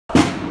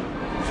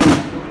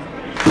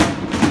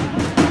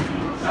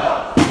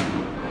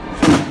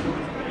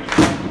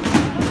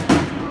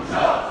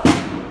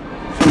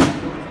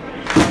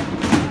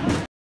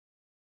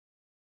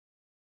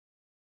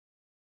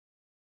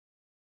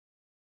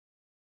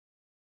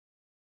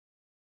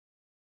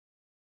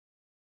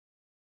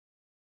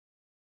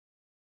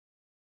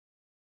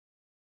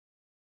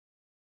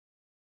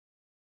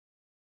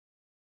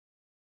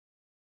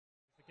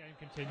Game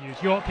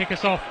continues. York kick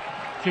us off,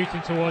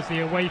 shooting towards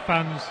the away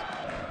fans.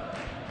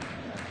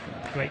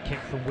 Great kick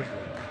from Whitney.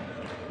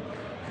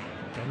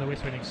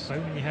 John-Lewis winning so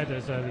many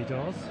headers early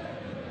doors.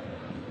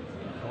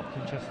 Lots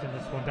interested in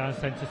this one down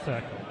centre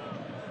circle.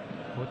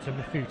 Forward to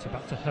Mafuta,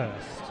 back to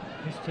Hurst.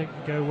 Needs to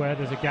go where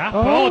there's a gap.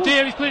 Oh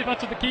dear, he's played it back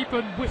to the keeper,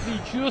 and Whitney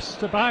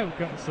just about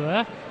gets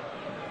there.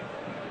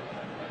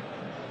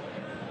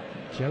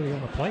 Jelly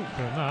on the plate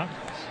for that.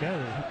 Scary.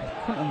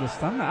 I couldn't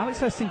understand that. Alex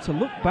Hurst seemed to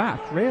look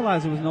back,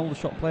 realise there was an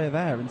Aldershot player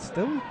there, and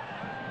still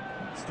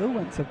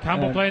went to...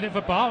 Campbell playing it for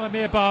Barham,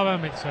 here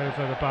Barham. It's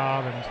over the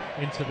bar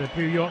and into the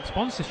Blue York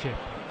sponsorship.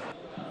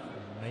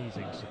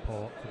 Amazing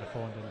support for the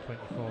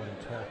 424 in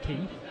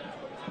Torquay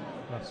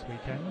last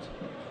weekend.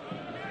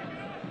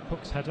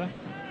 Hook's header.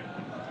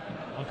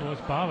 On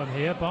towards Barham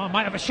here. Barham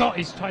might have a shot.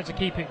 He's tried to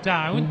keep it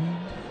down.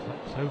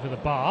 Flips over the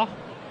bar.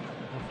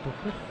 Off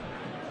Duckworth.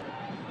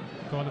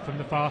 Corner from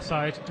the far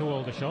side to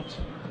Aldershot.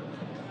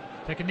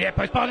 Taking the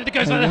post, Barnett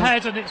goes on the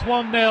head, and it's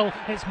 1-0.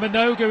 It's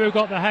Mnoga who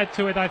got the head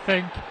to it, I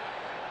think.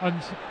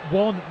 And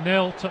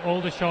 1-0 to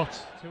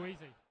Aldershot. Too easy.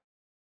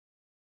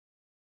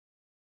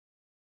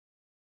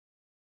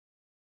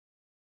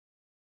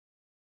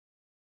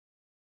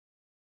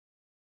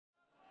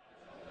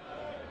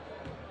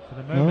 For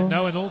the moment,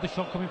 no, and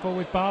Aldershot coming forward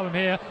with Barham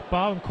here.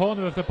 Barham,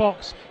 corner of the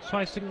box,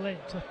 tries to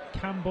let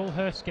Campbell.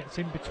 Hurst gets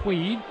in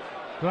between.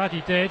 Glad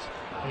he did.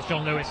 There's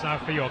John-Lewis now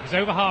for York. He's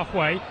over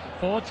halfway.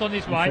 Ford's on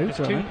his right.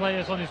 There's two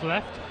players on his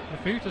left.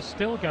 Mafuta's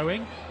still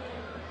going.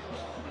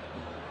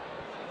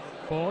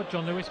 Ford,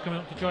 John-Lewis coming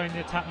up to join the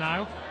attack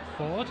now.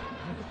 Ford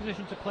in a good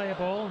position to play a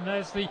ball, and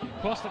there's the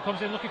cross that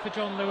comes in looking for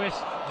John-Lewis.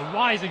 A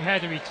rising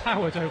header, he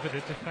towered over the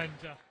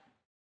defender.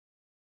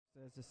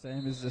 It's the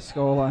same as the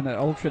scoreline at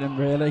Altrincham,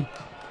 really.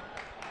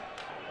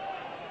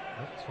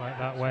 Looks right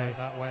that way,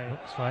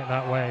 looks right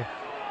that way.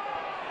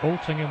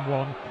 Altrincham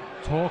 1,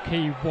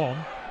 Torquay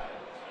 1.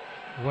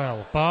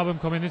 Well, Barham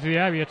coming into the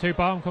area too.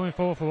 Barham coming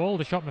forward for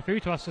Aldershot.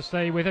 Mafuta has to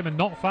stay with him and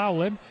not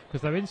foul him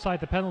because they're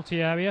inside the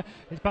penalty area.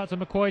 It's back to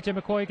McCoy.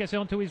 McCoy gets it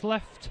onto his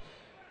left.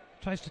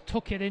 Tries to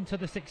tuck it into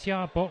the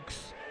 6-yard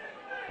box.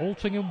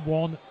 Altrincham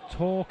 1,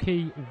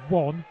 Torquay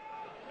 1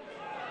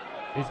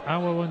 is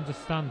our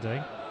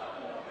understanding.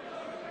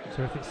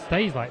 So if it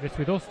stays like this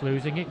with us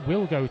losing, it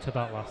will go to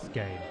that last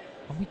game.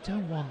 And we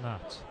don't want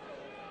that.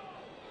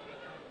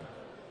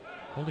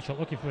 Aldershot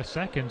looking for a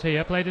second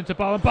here, played into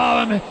Barham.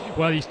 Barham!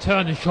 Well, his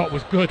turn and shot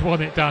was good,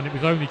 wasn't it, Dan? It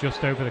was only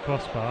just over the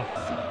crossbar.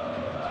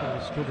 That's what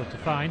we struggled to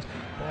find.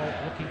 Ball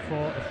looking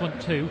for the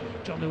front two.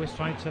 John-Lewis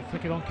trying to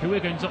flick it on.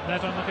 Coogan's up there,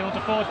 trying to knock it onto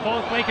Ford.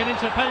 Ford breaking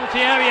into the penalty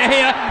area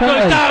here.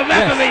 Goes down,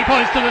 referee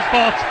points to the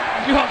spot.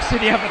 York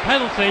City have the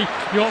penalty.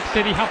 York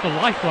City have the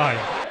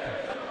lifeline.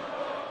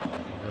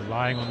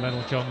 Relying on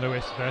Lennell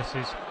John-Lewis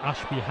versus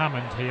Ashby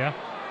Hammond here.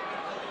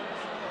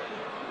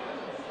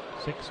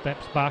 6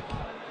 steps back.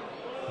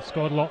 He's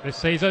scored a lot this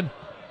season.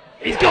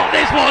 He's got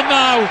this one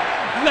now!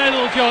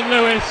 Lennell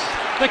John-Lewis,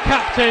 the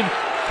captain.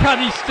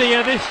 Can he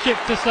steer this ship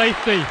to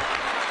safety?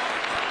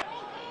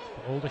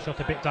 Aldershot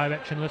a bit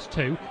directionless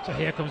too. So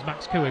here comes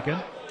Max Coogan.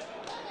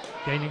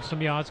 Gaining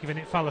some yards, giving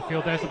it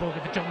Fallowfield. There's the ball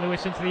for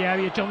John-Lewis into the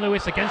area.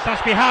 John-Lewis against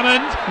Ashby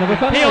Hammond.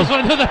 Appeals for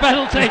another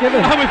penalty.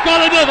 And we've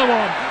got another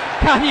one!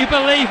 Can you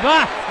believe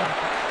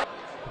that?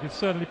 He can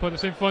certainly put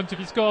us in front if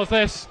he scores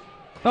this.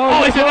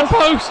 Oh, he's at the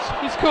post!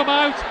 He's come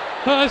out!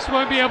 Hurst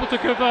won't be able to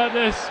convert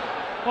this.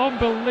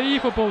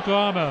 Unbelievable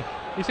drama.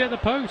 He's hit the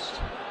post.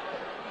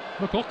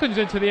 McLaughlin's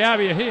into the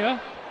area here.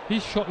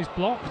 His shot is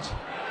blocked.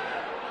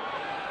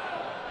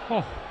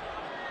 Oh.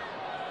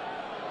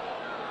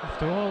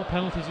 After all the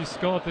penalties he's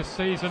scored this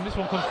season, this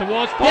one comes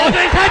towards Ford.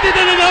 It's headed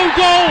in an own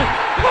goal!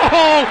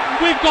 Oh,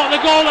 we've got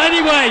the goal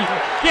anyway!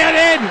 Get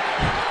in!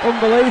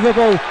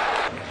 Unbelievable.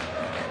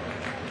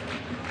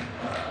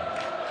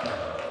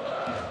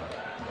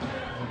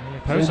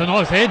 Post and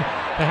it's in.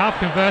 They have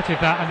converted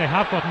that, and they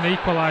have got an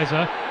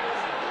equaliser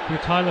through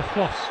Tyler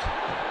Frost.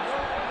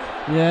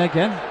 Yeah,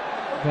 again,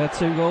 their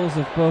 2 goals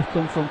have both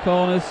come from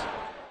corners.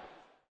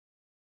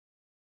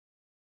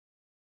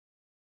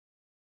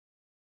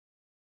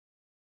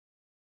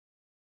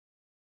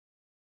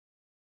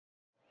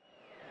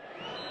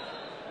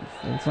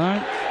 Full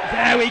time.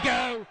 There we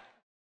go.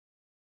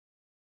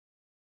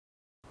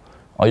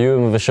 Are you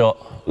in with a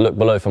shot? Look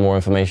below for more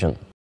information.